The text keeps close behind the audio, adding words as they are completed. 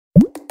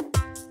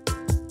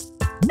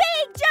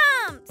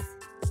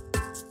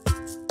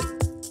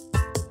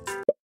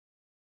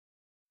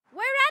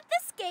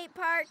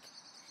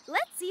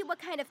see what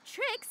kind of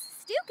tricks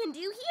Stu can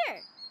do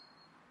here.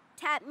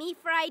 Tap me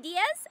for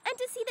ideas and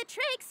to see the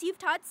tricks you've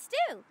taught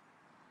Stu.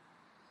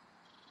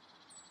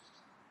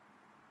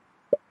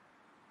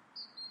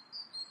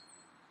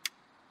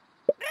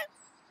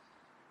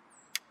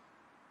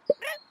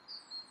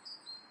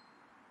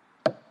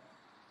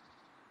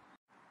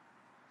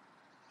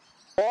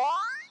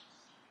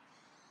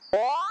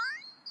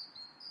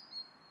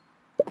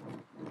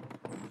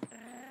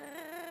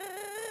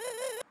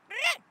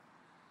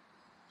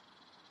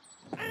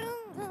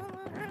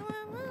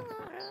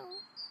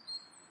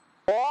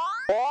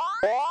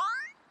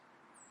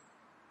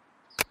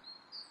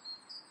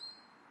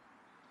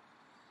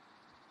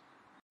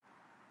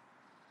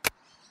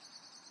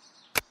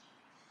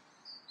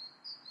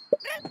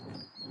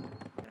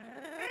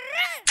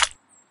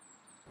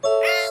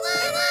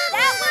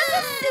 That was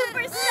a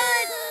super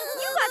stunt!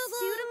 You got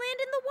Stu to land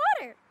in the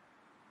water.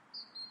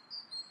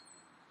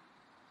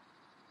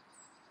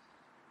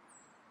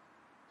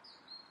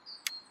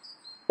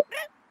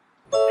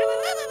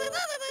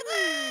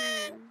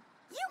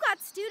 You got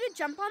Stu to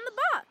jump on the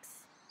box.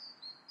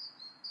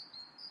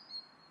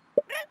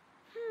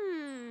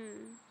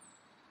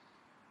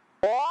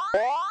 Wow,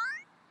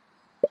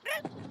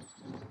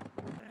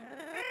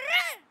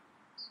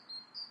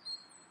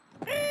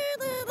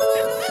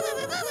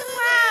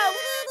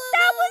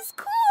 that was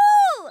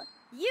cool!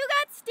 You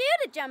got Stu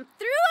to jump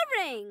through a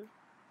ring.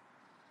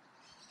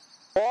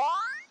 Wow,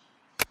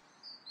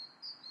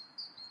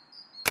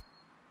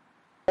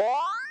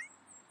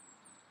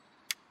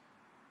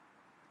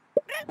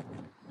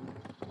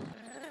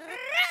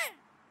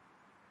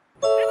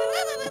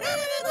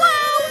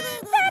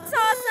 that's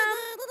awesome!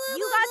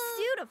 You got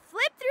Stu to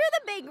flip through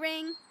the big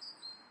ring.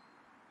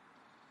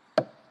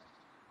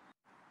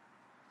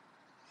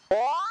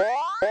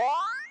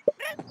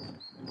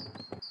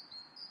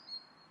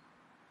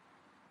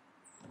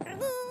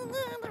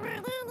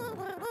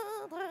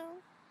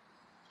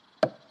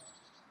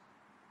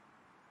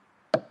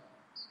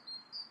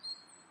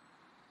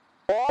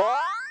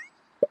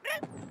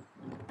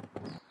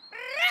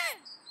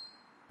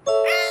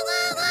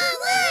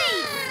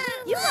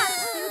 You got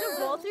Stu to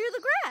roll through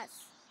the grass.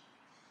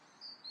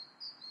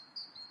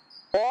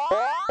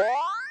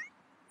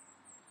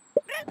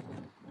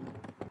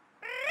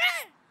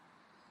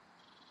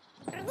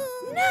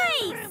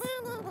 Nice!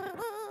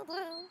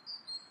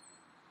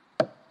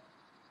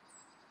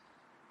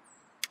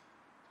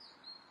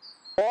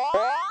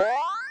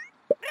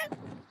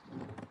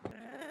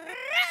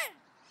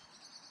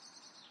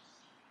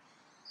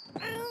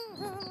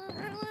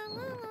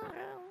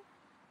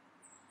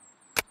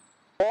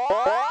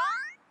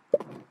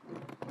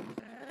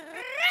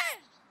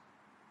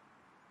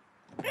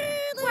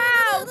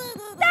 Wow,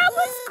 that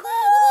was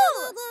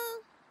cool!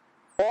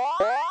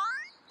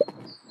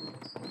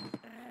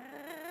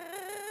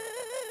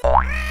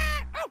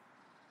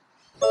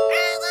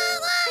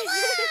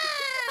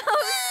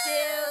 Oh,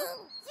 Stu!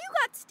 You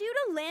got Stu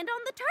to land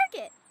on the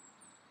target.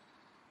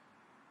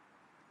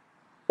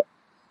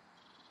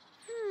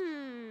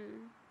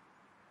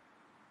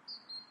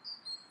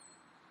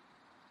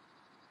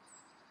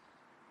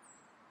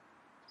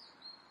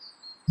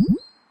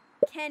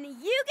 Can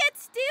you get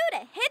Stu to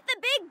hit the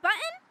big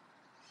button?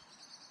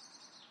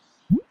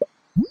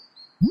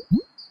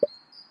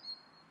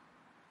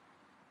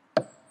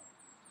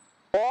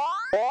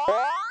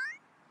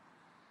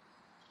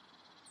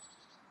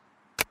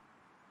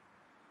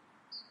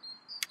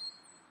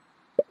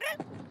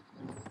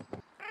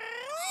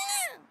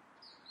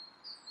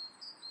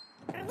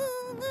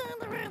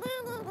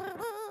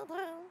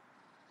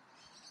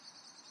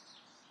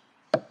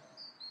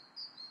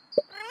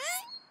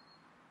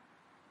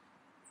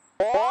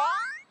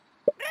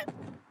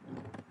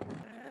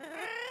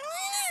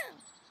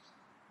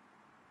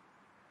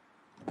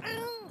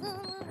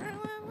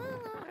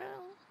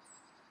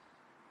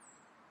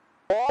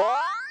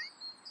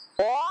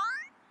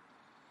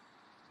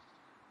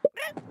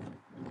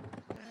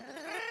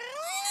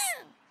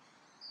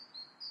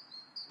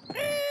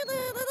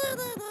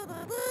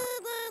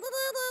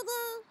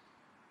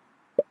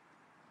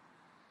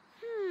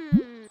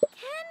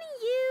 Can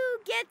you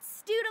get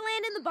Stu to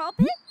land in the ball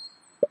pit?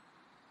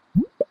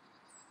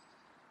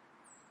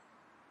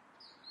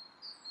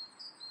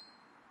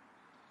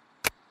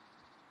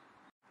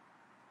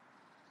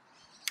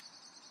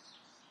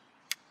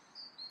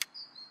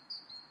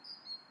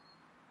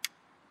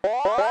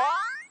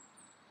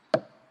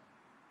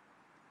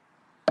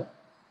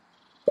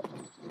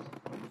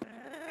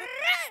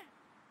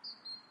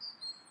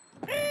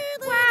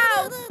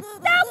 Wow,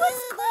 that was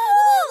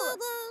cool!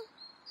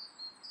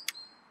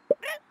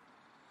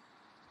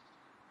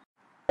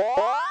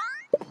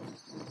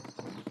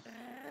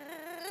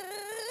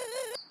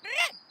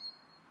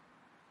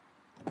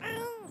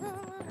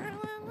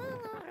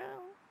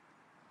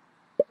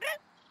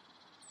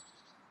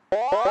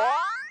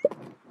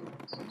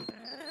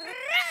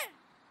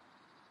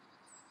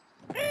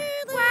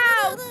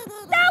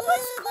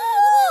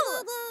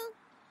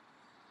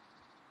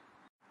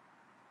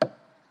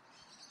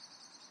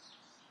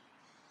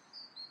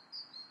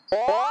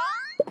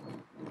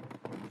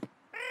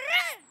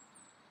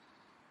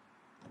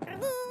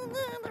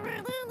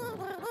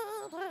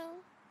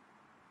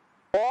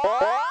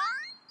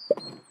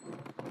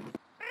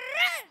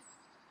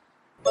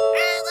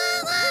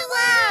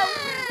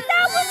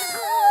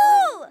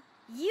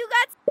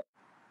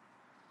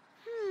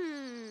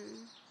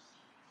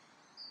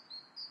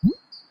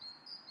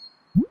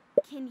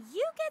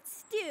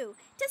 do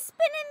to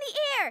spin in the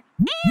air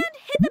and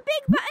hit the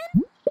big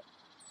button?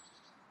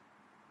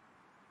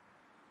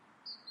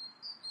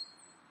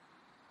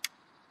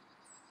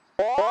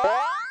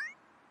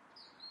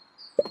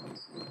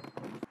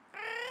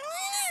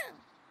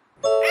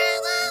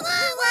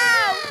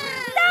 Wow,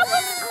 that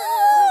was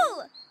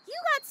cool! You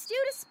got Stu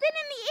to spin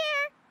in the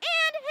air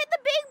and hit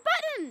the big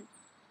button.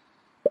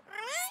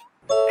 Nice!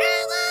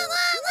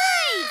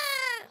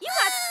 You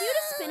got Stu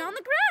to spin on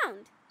the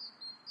ground.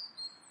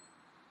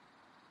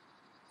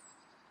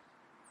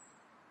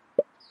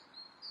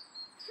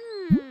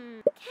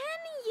 Can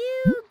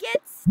you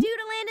get Stu to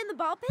land in the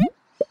ball pit?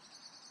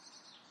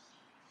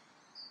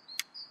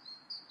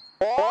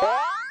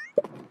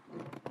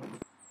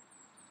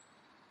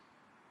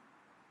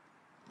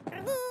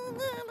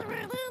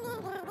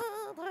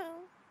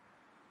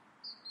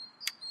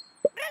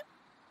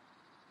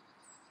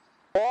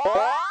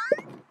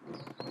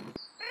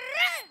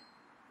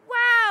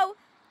 Wow,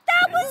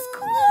 that was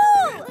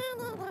cool!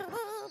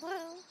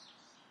 Wow,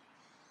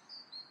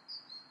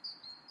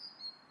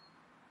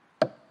 that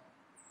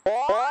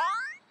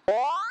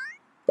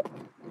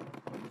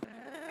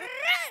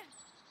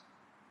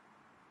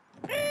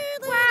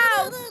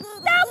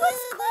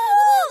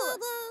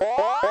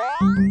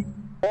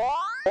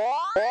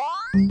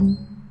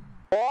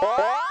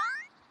was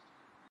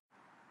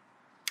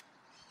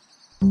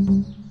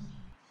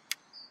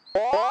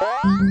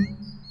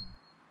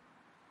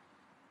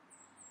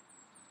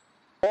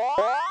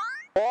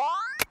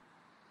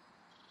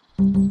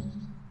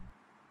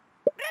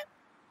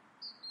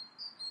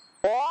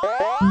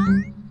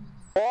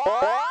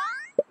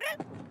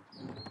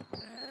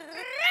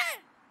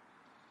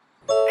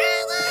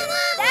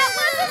That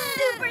was a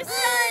super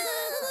stunt!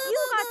 You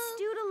got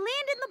Stu to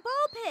land in the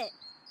ball pit.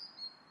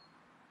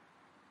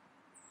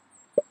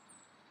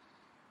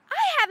 I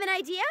have an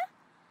idea.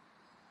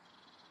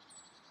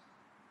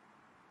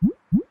 Can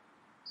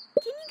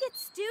you get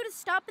Stu to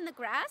stop in the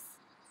grass?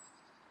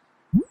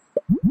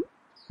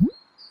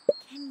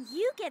 Can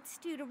you get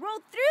Stu to roll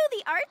through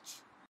the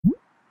arch?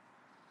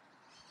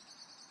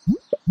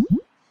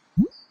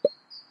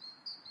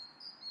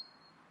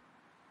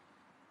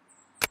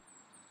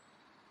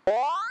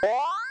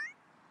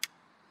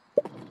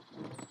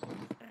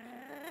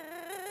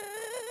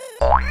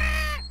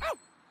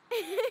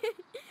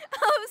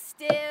 Oh,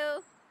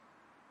 Stu.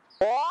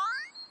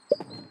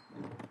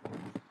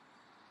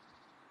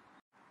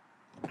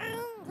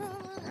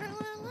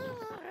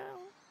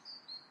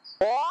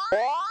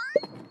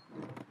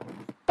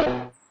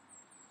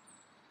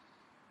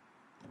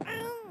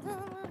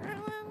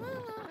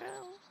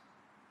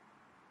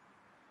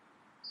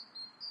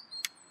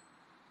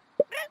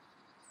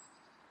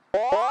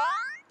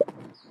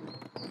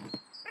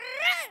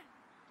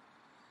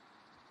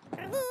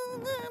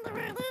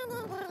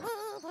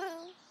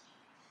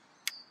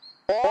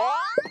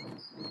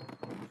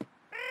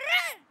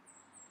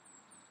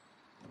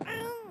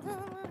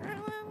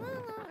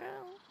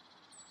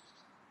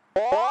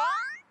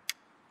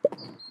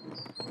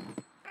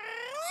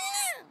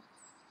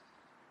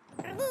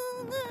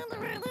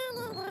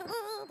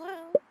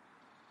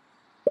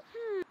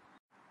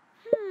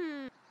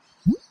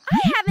 I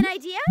have an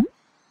idea.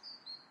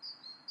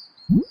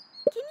 Can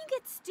you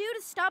get Stu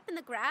to stop in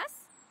the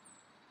grass?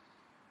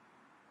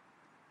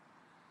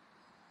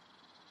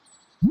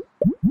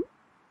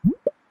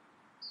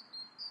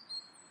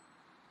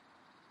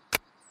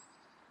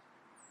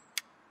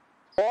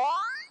 Wow,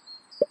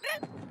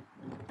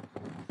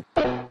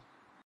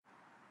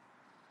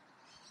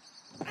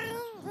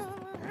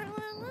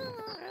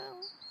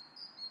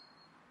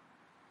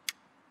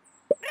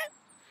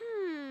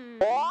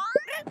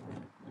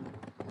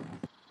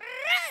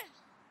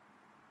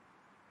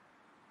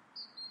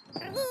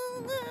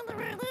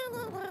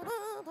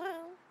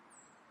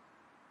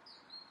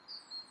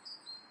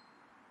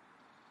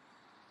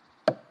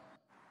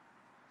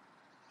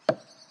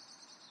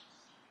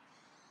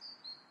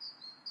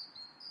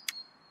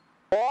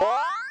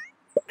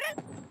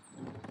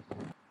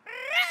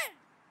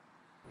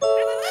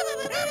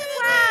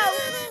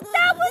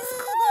 that was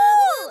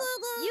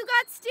cool! You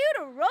got Stu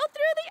to roll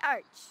through the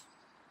arch.